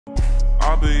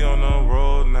be on the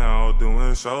road now,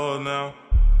 doing shows now.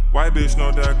 White bitch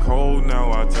know that cold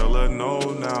now, I tell her no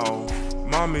now.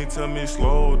 Mommy tell me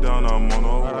slow down, I'm on a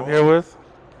roll. I'm here with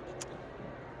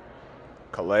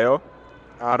Kaleo.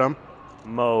 Adam.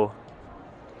 Mo.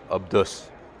 Abdus.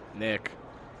 Nick.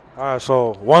 All right,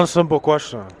 so one simple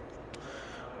question.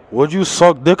 Would you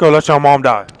suck dick or let your mom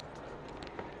die?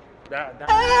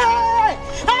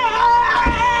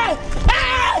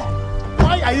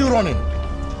 Why are you running?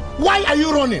 Why are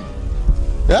you running?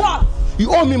 Yeah?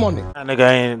 You owe me money. That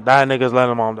nigga's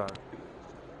letting mom die.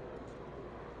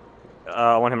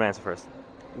 I want him to answer first.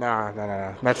 Nah.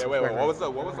 Wait. What was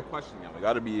the question? Yeah, we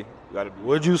gotta be.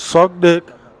 Would you suck dick,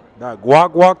 that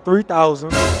guac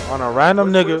 3000 on a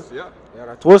random nigga? Twist, yeah. Yeah,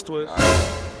 that twist.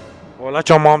 Or let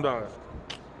your mom die?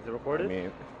 Is it recorded? I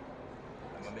mean,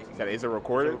 is it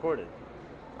recorded? Is it recorded?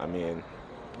 I mean,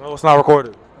 No, it's not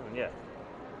recorded. Yeah.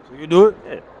 So you do it?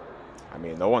 Yeah. I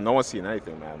mean, no one's seen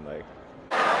anything, man. Like,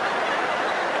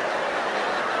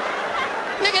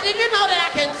 Nigga, did you know that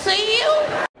I can see you?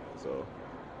 so.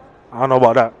 I don't know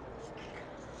about that.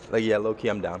 Like, yeah, low key,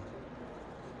 I'm down.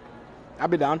 I'll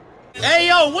be down. Hey,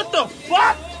 yo, what the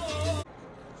fuck?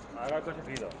 I got a question for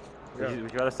you, though.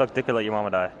 Would you rather suck dick or let your mama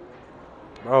die?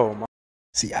 Bro,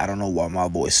 See, I don't know why my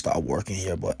voice stopped working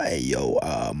here, but hey, yo,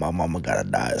 my mama gotta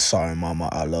die. Sorry, mama,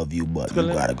 I love you, but you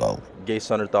gotta go. Gay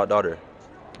son or thought daughter?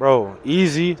 bro,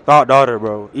 easy thought daughter,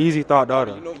 bro. Easy thought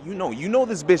daughter. You know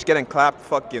this bitch getting clapped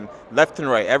fucking left and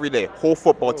right every day. Whole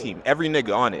football team, every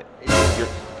nigga on it. You're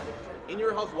in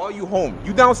your house while you home.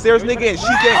 You downstairs, nigga, and she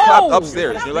getting clapped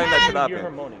upstairs. You're letting that shit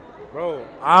happen. Bro,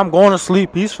 I'm going to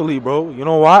sleep peacefully, bro. You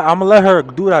know why? I'm gonna let her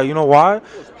do that. You know why?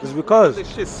 It's because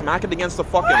this shit smack it against the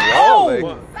fucking wall. Like.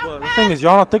 But the thing is,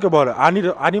 y'all don't think about it. I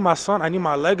need my son. I need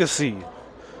my legacy.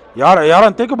 Y'all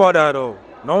don't think about that though.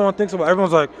 No one thinks about it.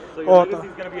 Everyone's like, so your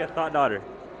legacy's gonna be a thought daughter.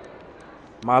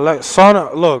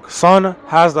 Son, look, son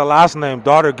has the last name.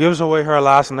 Daughter gives away her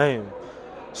last name.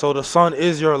 So the son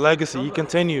is your legacy. He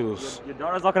continues. Your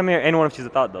daughter's not gonna marry anyone if she's a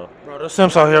thought, though. Bro, there's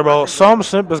simps out here, bro. Some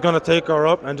simp is gonna take her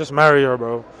up and just marry her,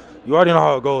 bro. You already know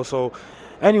how it goes. So,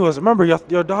 anyways, remember,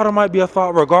 your daughter might be a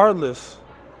thought regardless.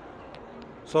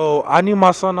 So I need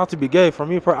my son not to be gay. For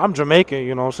me, I'm Jamaican.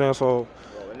 You know what I'm saying? So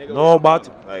no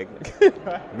Batiman,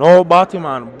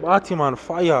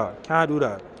 fire. Can't do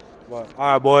that. But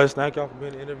all right, boys. Thank y'all for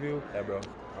being in the interview. Yeah, bro.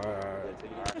 All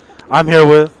right. I'm here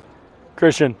with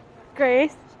Christian.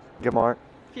 Grace. Gamar.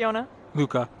 Fiona.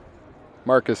 Luca.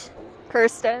 Marcus.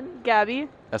 Kirsten. Gabby.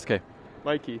 SK.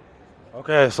 Mikey.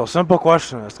 Okay, so simple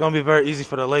question. It's gonna be very easy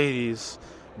for the ladies,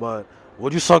 but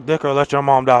would you suck dick or let your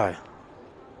mom die?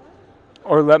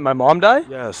 Or let my mom die?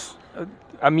 Yes.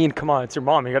 I mean, come on, it's your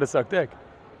mom. You gotta suck dick.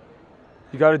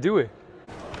 You gotta do it.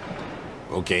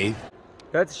 Okay.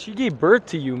 She gave birth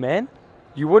to you, man.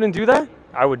 You wouldn't do that?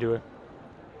 I would do it.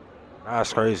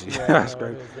 That's crazy. Yeah, That's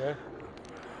crazy. Yeah.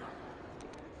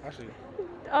 Actually,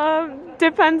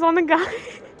 Depends on the guy.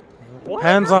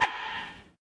 hands on.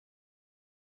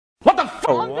 What the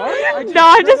fuck? What? No,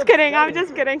 I'm just kidding. I'm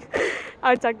just kidding. I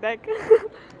would suck dick.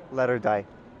 Let her die.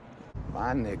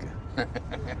 My nigga.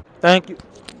 Thank you.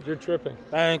 You're tripping.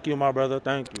 Thank you, my brother.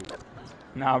 Thank you.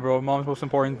 Nah, bro. Mom's the most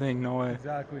important thing. No way.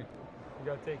 Exactly. You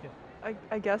gotta take it.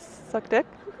 I guess suck dick.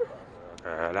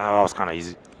 That was kind of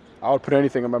easy. I would put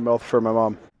anything in my mouth for my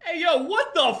mom. Hey, yo,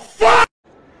 what the fuck?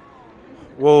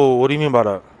 Whoa, what do you mean by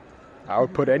that? I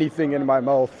would put anything in my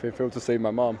mouth if it was to save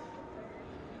my mom.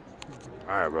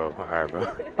 All right, bro. All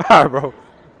right, bro.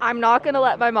 I'm not gonna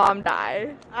let my mom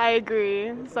die. I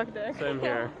agree. Suck dick. Same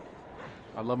here.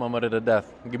 I love my mother to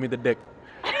death. Give me the dick.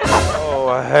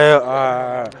 Oh, hell.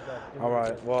 All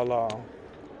right. Well,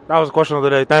 that was the question of the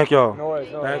day. Thank y'all. No way.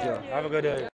 Thank you. Have a good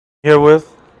day. Here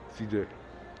with CJ.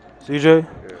 CJ?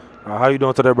 Yeah. How you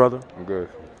doing today, brother? I'm good.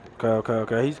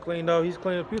 Okay. He's cleaned up. He's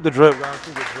cleaned up. Keep the drip, guys.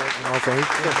 Keep the drip. You know what I'm saying? He's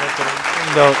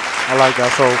cleaned up. I like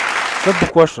that. So, simple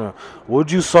question.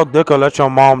 Would you suck dick or let your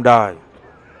mom die?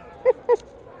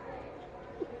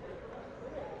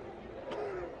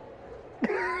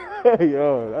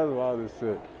 Yo, that's wild as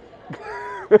shit.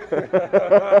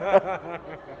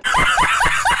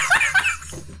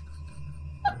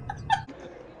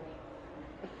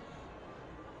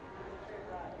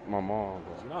 My mom.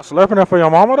 You not slurping that for your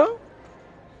mama, though?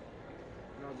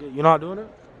 You're not doing it?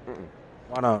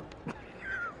 Why not?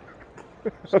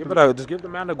 Just give the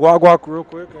man the guac real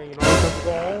quick and, you know, just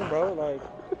go home, bro. Like,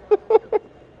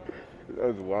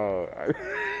 That's wild.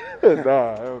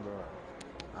 Nah, hell no.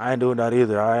 I ain't doing that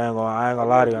either. I ain't gonna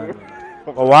lie to you.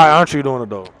 But why aren't you doing it,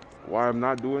 though? Why I'm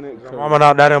not doing it? Your mama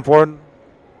not that important?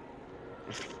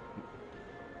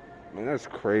 Man, that's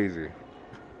crazy.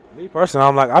 Me personally,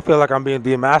 I'm like, I feel like I'm being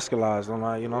demasculized. I'm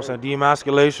like, you know what I'm saying?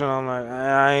 Demasculation, I'm like,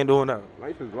 I ain't doing that.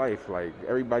 Life is life. Like,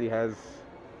 everybody has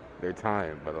their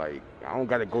time, but like, I don't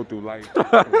gotta go through life. All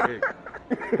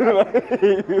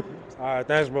right,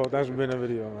 thanks, bro. Thanks for being in the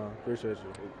video, man. Appreciate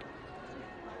you.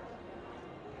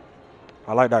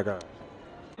 I like that guy.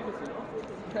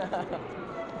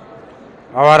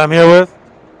 All right, I'm here with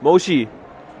Moshi.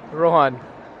 Rohan.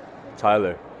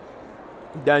 Tyler.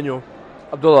 Daniel.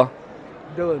 Abdullah.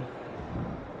 Dylan.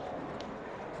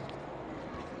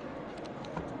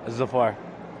 Zafar.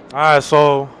 All right,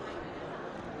 so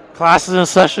classes in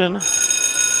session.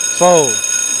 So,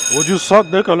 would you suck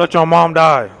dick or let your mom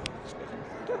die?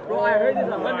 Bro, I heard this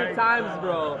 100 times,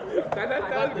 bro.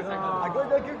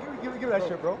 Give that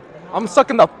shit, bro. I'm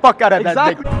sucking the fuck out of that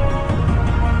dick.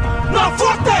 No,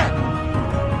 fuck that!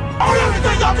 Oh,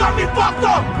 everything y'all got me fucked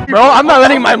up! Bro, I'm not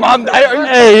letting my mom die.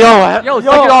 Hey, Yo,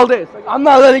 suck it all day. I'm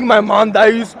not letting my mom die,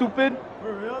 you stupid.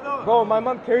 For real though? Bro, my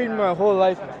mom carried me my whole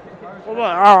life. What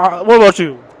about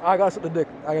you? I gotta suck the dick.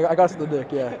 I gotta suck the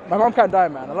dick, yeah. My mom can't die,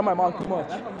 man. I love my mom too much.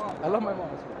 I love my mom.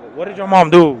 What did your mom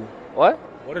do? What?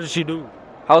 What did she do?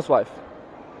 Housewife.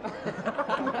 All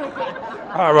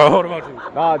right, bro. What about you?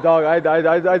 Nah, dog,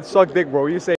 I'd suck dick, bro.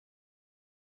 You say.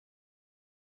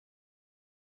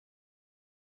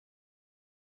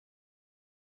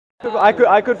 I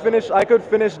could finish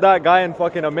that guy in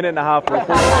fucking a minute and a half. Bro.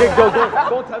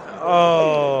 Don't test me.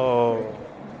 Oh.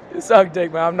 Suck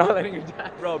dick, man. I'm not letting you die.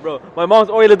 Bro. My mom's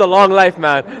already lived a long life,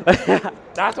 man.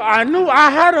 That's what I knew. I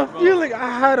had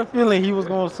a feeling he was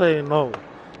gonna say no.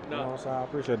 You know what I'm saying? I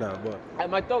appreciate that, but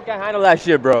My throat can't handle that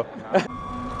shit, bro.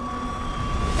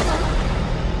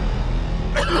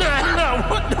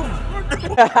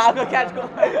 I'm gonna catch go.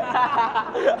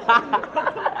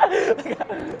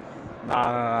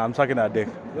 Nah, I'm sucking that dick.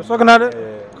 you're sucking at it?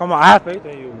 Yeah. Come on, I have faith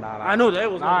in you. Nah. I knew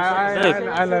that was I gonna be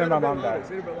ain't letting my mom die.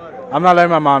 I'm not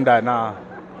letting my mom die, nah.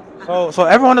 So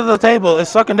everyone at the table is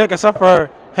sucking dick except for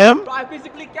him? I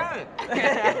physically can't.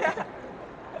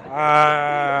 All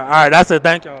right, that's it.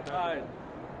 Thank y'all.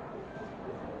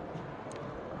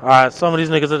 All right, some of these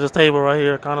niggas at this table right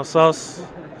here kind of sus.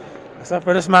 Except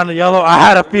for this man in yellow. I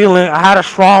had a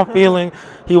strong feeling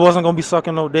he wasn't going to be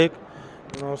sucking no dick.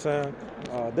 You know what I'm saying?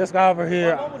 This guy over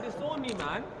here. My mom would disown me,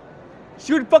 man.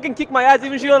 She would fucking kick my ass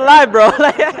even if she was alive, bro. She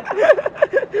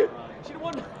the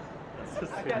one.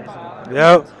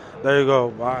 Yep, there you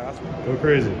go. All right, Go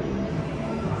crazy.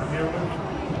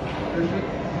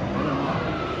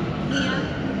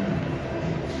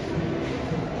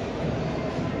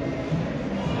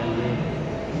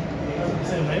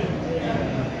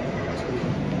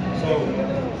 So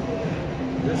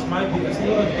this might be it's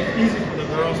easy for the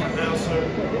girls to answer.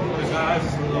 For the guys,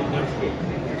 it's a little different.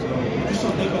 So you just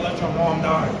don't think let your mom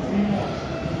die.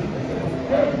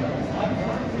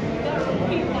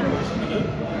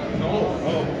 No.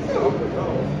 Oh.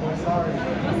 I'm sorry.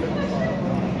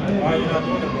 Why are you not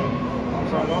doing it, bro? I'm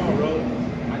sorry, mama, bro.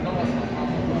 I know it's my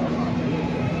mama.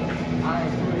 I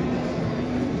agree.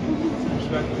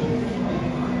 Respectable.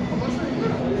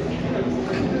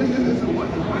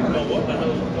 No, what the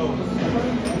hell is going on?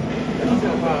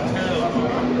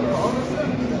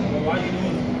 Why are you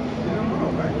doing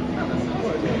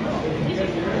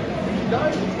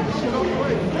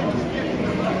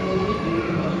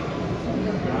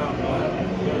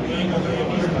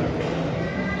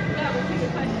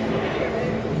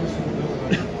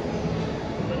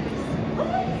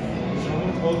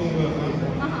Someone holding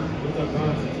with a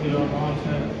gun to your mom's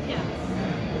head. Yeah.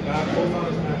 The guy pulls on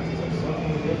his pants. He's like,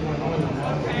 something with my mom.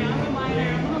 Okay, I'm a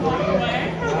minor. I'm gonna walk away.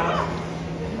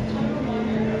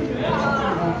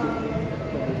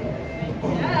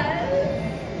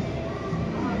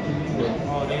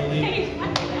 Oh, they leave.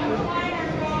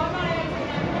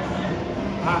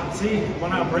 See,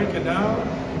 when I break it down,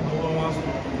 no one wants to.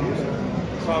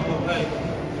 So I go, hey,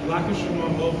 black and shoe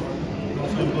on both. You know what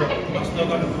I'm saying? Look, I still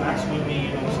got the blacks with me.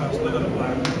 You know what I'm saying? I still got the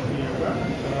black here. You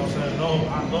know what I'm saying? No,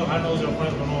 I know your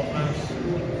friends, but no offense.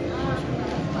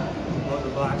 But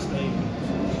the black stay.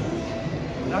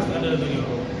 That's the end of the video.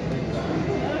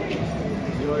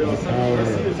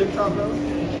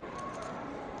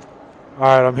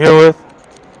 Alright, I'm here with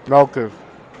Melkis.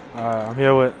 I'm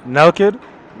here with Nelkid.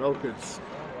 Melkis.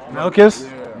 Melkis?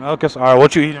 Yeah. Melkis. Alright,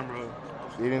 what you eating, bro?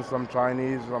 Eating some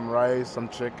Chinese, some rice, some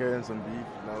chicken, some beef.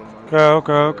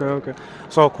 Okay.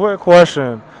 So, quick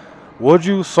question. Would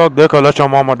you suck dick or let your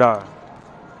mama die?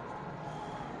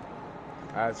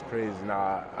 That's crazy.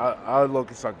 Nah, I'll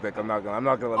low-key suck dick. I'm not gonna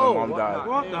let my mom die.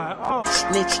 What the hell?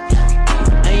 Snitch. I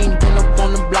ain't been up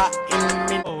on the block in a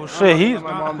minute. Oh shit, he's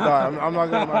My mom died. I'm not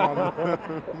gonna let my mom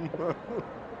die.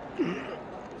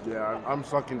 Yeah, I'm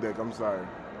sucking dick. I'm sorry.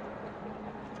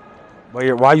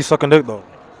 But why you sucking dick though?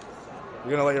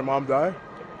 You're gonna let your mom die?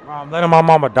 I'm letting my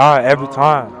mama die every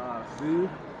time. Nah, see?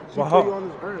 She Well, put you on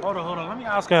this earth. Hold on. Let me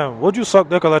ask him. Would you suck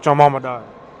dick or let your mama die?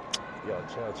 Yo,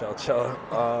 chill.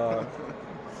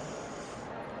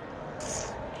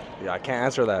 Yeah, I can't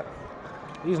answer that.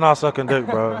 He's not sucking dick,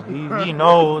 bro. He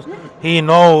knows. He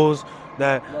knows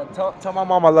that. No, tell my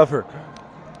mom I love her.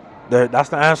 That's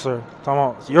the answer. Come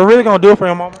on. So you're really gonna do it for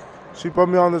your mama? She put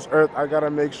me on this earth. I gotta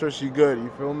make sure she good. You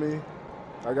feel me?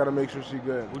 I gotta make sure she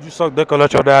good. Would you suck dick or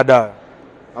let your dad die?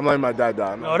 I'm letting my dad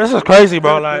die. No, this is crazy,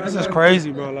 bro. Like, this is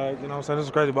crazy, bro. Like, you know what I'm saying? This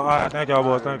is crazy. But all right, thank y'all,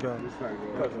 boys. Thank y'all.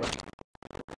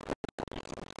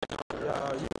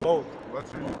 Yeah, you both.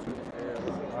 What's your YouTube?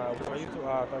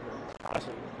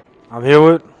 I'm here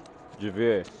with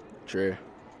Javier. Trey.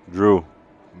 Drew.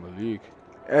 Malik.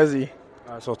 Ezzy.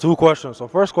 All right, so 2 questions. So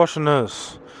first question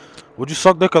is, would you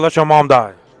suck dick or let your mom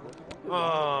die?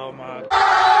 Oh my.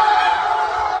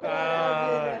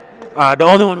 The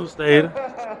only one who stayed.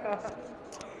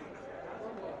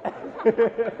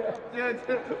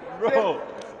 Bro.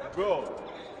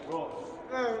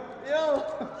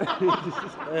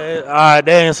 Alright,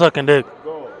 they ain't sucking dick.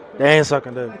 They ain't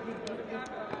sucking dick.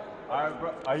 Alright,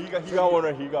 bro. He got one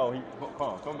right here.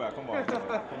 Come back. Come on,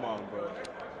 bro.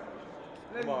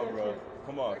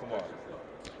 Come on.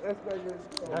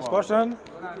 Next question.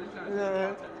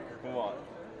 Come on.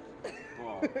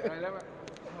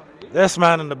 This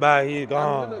man in the back, he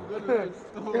gone.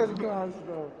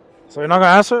 So you're not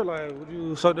gonna answer? Like, would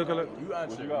you suck dick or let? You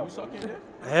answer. You sucking dick?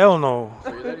 Hell no.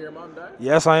 So you letting your mom die?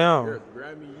 Yes, I am. You're a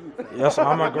Grammy youth. Yes,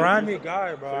 I'm a Grammy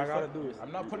guy, bro. I gotta do it.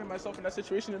 I'm not putting myself in that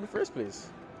situation in the first place.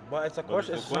 But it's a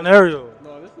question, it's a scenario.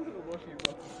 No, this isn't what she's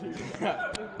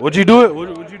about to say. Would you do it?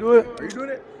 Would you do it? Are you doing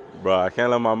it? Bro, I can't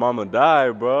let my mama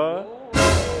die, bro. I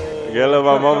can't let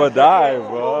my mama die,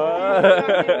 bro. I'm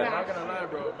not gonna lie,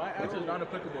 bro. My answer is not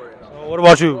applicable right now. So what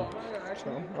about you?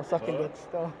 I'm sucking dick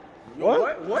still.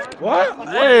 What?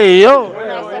 Hey, yo.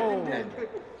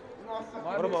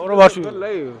 What about you? Good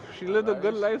life. She lived a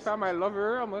good life. I might love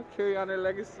her. I'm gonna carry on her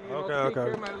legacy.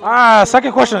 Okay.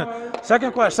 Second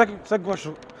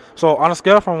question. So on a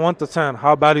scale from 1 to 10,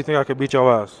 how bad do you think I could beat your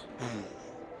ass?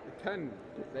 10.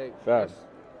 Like, Fast.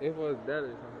 If it was that,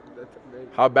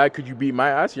 how bad could you beat my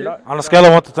ass? You're not. On a scale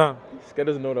of 1 to 10. Sked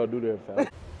doesn't know what I'll do to her,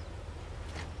 fast.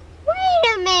 Wait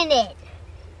a minute.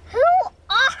 Who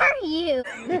are you?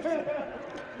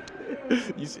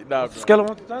 You see, nah, bro. Scale of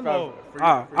 1 to 10? No.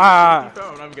 I'm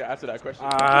not even gonna answer that question.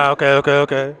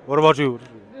 Okay. What about you?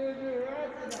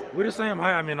 We're the same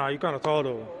height. I mean, you kind of tall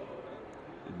though.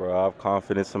 Bro, I have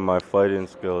confidence in my fighting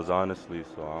skills, honestly.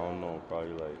 So I don't know,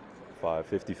 probably like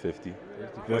 50-50.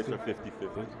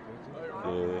 50-50.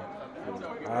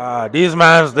 Yeah. These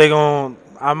mans, they gon'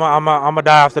 I'ma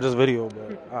die after this video,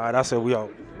 but that's it. We out.